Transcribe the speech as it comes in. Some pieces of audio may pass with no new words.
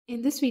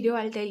In this video,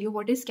 I'll tell you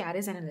what is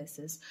caries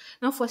analysis.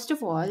 Now, first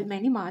of all,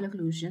 many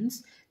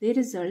malocclusions, they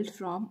result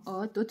from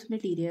a tooth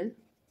material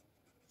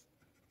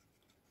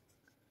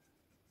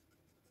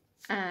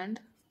and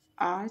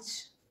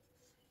arch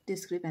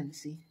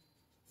discrepancy.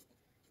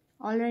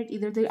 Alright,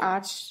 either the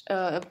arch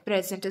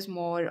present is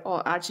more,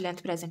 or arch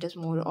length present is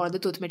more, or the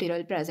tooth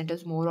material present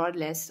is more or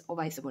less, or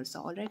vice versa.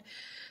 Alright,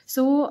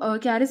 so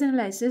caries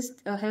analysis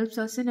helps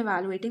us in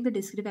evaluating the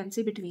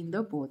discrepancy between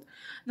the both.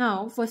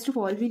 Now, first of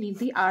all, we need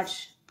the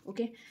arch.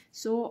 Okay,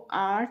 so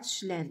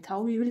arch length.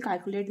 How we will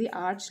calculate the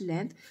arch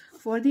length?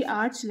 For the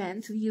arch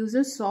length, we use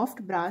a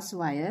soft brass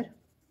wire.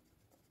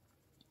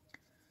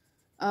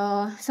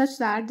 Such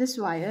that this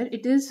wire,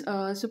 it is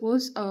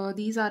suppose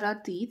these are our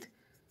teeth.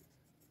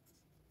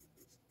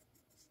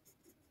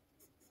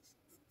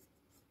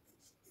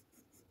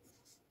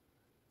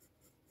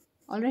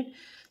 Alright,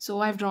 so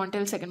I've drawn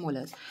till second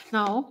molars.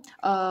 Now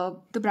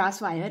the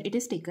brass wire, it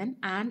is taken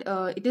and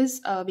it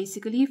is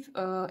basically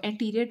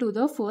anterior to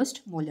the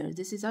first molar.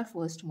 This is our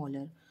first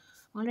molar.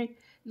 Alright,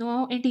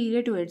 now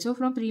anterior to it, so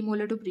from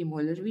premolar to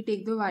premolar, we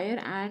take the wire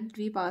and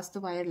we pass the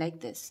wire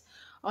like this.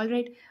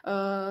 Alright,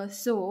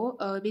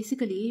 so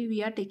basically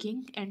we are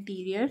taking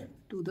anterior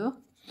to the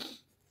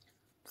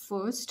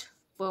first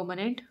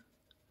permanent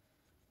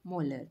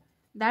molar.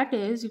 That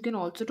is, you can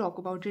also talk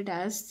about it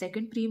as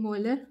second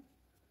premolar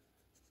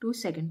to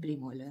second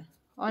premolar.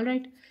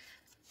 Alright,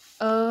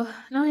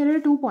 now here are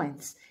 2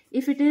 points.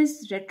 If it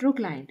is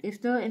retroclined,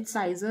 if the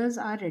incisors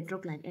are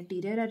retroclined,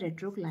 anterior are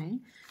retroclined,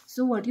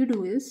 so what you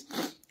do is,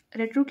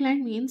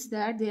 retroclined means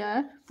that they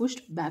are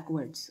pushed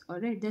backwards.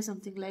 Alright, there's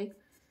something like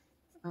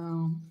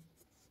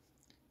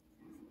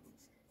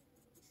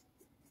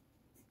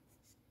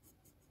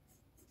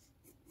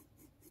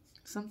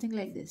something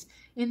like this.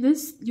 In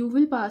this, you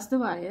will pass the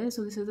wire,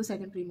 so this is the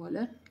second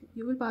premolar,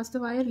 you will pass the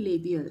wire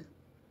labial.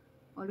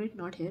 Alright,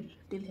 not here,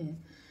 till here.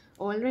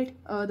 Alright,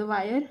 the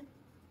wire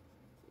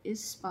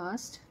is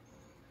passed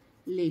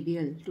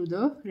labial to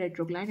the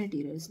retroclined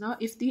anteriors. Now,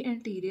 if the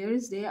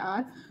anteriors, they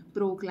are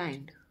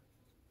proclined,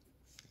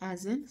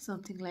 as in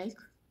something like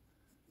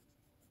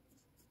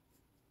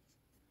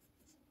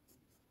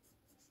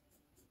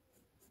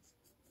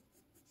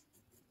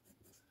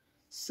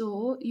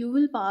so, you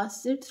will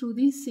pass it through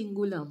the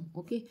cingulum.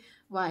 Okay,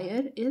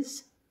 wire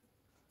is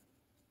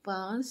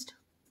passed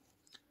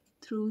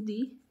through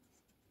the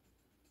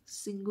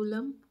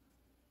cingulum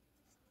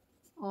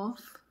of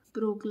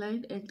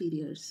proclined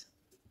anteriors.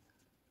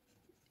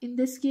 In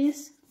this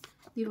case,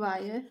 the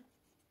wire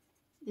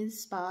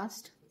is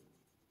passed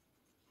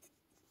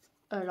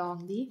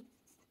along the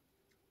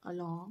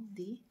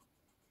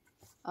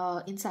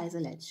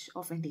incisal edge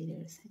of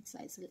anteriors.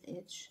 Incisal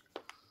edge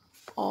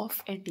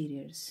of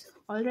anteriors.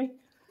 Alright,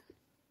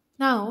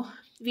 now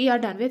we are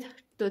done with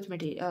tooth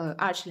material,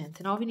 arch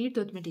length. Now we need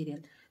tooth material.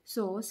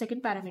 So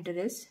second parameter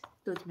is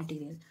tooth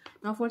material.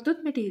 Now for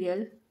tooth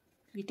material,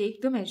 we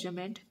take the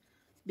measurement,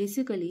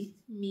 basically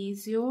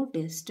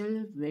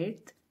mesiodistal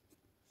width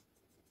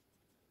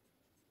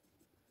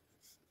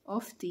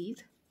of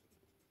teeth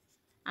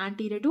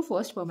anterior to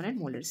first permanent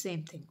molar.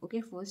 Same thing.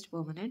 Okay, first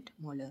permanent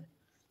molar,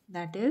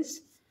 that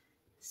is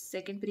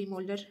second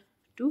premolar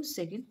to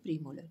second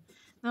premolar.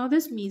 Now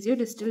this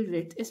mesiodistal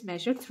width is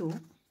measured through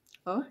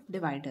a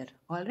divider.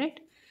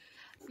 Alright,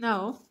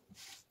 now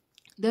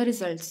the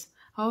results,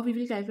 how we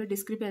will calculate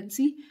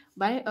discrepancy?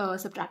 By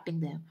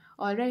subtracting them.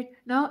 Alright,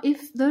 now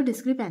if the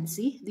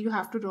discrepancy, you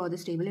have to draw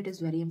this table, it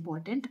is very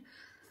important.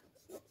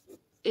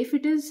 If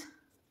it is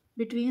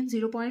between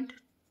 0.02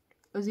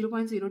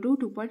 to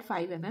 2.5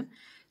 mm,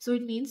 so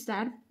it means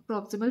that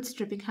proximal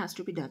stripping has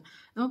to be done.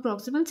 Now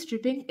proximal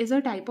stripping is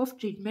a type of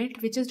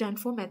treatment which is done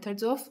for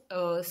methods of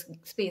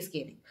space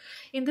gaining.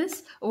 In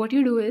this, what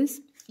you do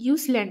is you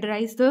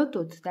slenderize the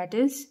tooth, that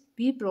is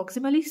we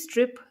proximally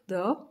strip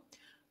the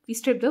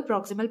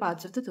proximal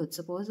parts of the tooth.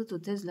 Suppose the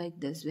tooth is like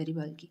this, very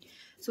bulky,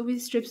 so we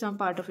strip some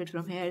part of it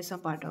from here, some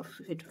part of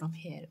it from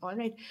here.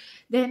 Alright,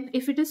 then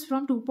if it is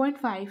from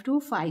 2.5 to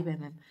 5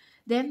 mm,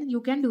 then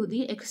you can do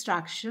the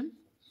extraction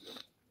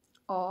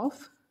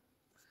of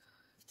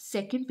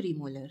second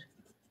premolar.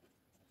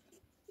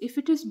 If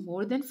it is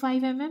more than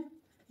 5 mm,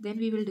 then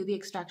we will do the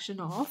extraction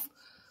of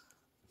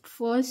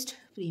first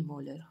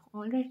premolar.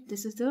 Alright,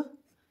 this is the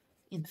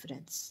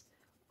inference.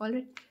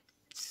 Alright,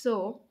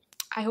 so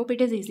I hope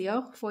it is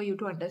easier for you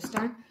to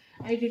understand.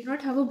 I did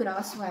not have a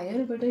brass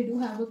wire, but I do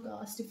have a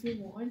cast if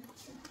you want.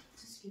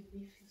 Just give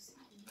me a few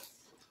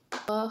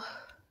seconds.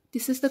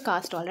 This is the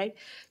cast, alright.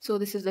 So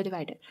this is the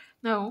divider.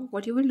 Now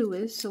what you will do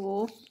is,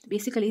 so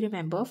basically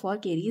remember, for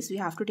caries we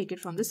have to take it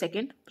from the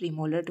second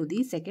premolar to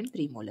the second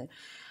premolar.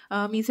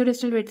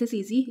 Mesiodistal width is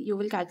easy. You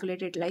will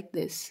calculate it like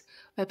this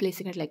by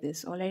placing it like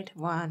this. Alright,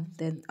 1,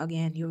 then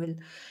again you will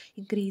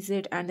increase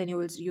it and then you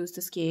will use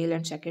the scale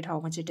and check it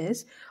how much it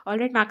is.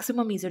 Alright,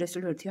 maximum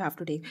mesiodistal width you have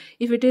to take.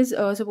 If it is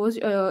suppose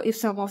if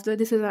some of the,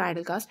 this is an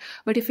idle cast,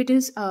 but if it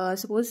is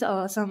suppose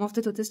some of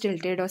the tooth is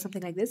tilted or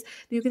something like this,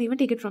 then you can even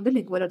take it from the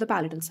lingual or the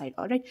palatal side.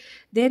 Alright,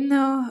 then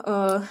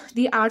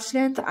the arch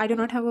arch length, I do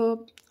not have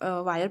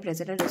a wire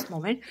present at this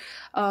moment,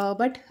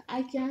 but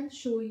I can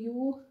show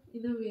you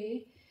in a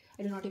way.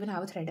 I do not even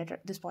have a thread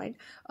at this point,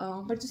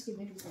 but just give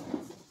me 2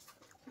 seconds.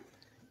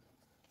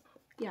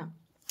 Yeah,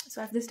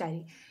 so I have this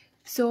diary.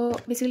 So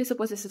basically,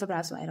 suppose this is a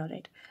brass wire,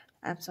 alright.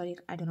 I'm sorry,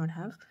 I do not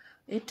have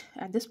it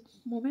at this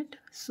moment.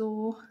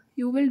 So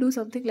you will do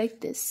something like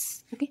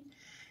this, okay?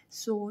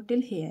 So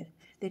till here,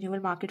 then you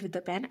will mark it with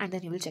the pen and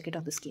then you will check it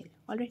on the scale,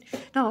 alright.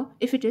 Now,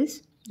 if it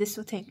is, this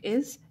thing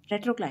is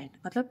retroclined,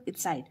 matlab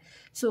inside.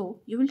 So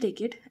you will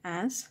take it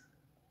as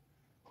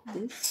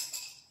this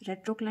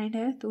retroclined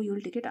hai, so you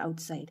will take it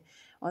outside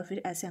or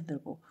फिर ऐसे अंदर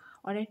को,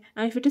 alright.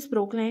 Now if it is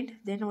proclined,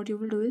 then what you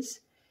will do is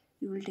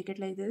you will take it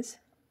like this,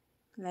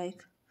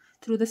 like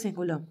through the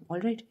cingulum,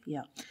 alright.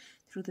 Yeah,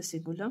 through the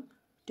cingulum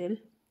till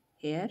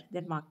here,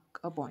 then mark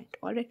a point,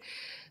 alright.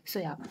 So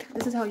yeah,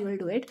 this is how you will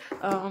do it.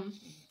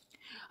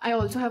 I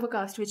also have a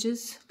cast which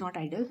is not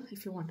idle.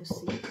 If you want to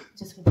see,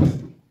 just give me a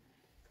second.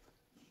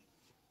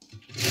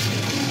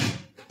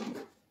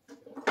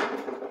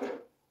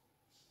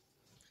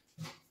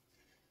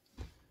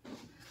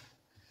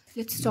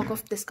 Let's talk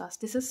of this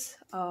cast. This is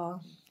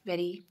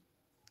very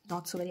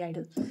not so very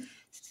idle.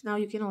 Now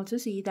you can also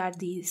see that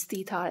these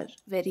teeth are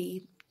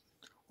very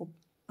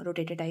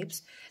rotated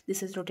types.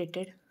 This is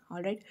rotated,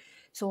 alright.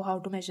 So how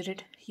to measure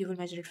it? You will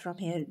measure it from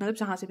here.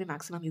 Jahan se bhi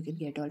maximum you can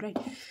get, alright.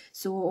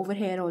 So over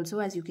here also,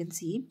 as you can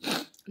see,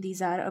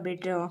 these are a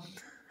bit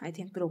I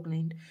think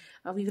proclined.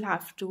 We will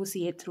have to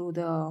see it through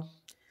the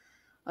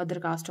other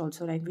cast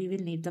also, like we will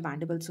need the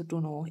mandibles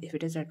to know if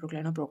it is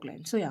retroclined or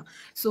proclined. So yeah,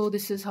 so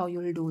this is how you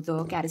will do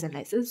the caries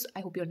analysis. I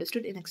hope you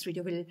understood. In next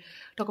video we'll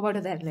talk about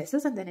other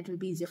analysis and then it will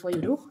be easier for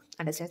you to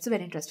understand. It's a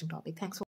very interesting topic. Thanks for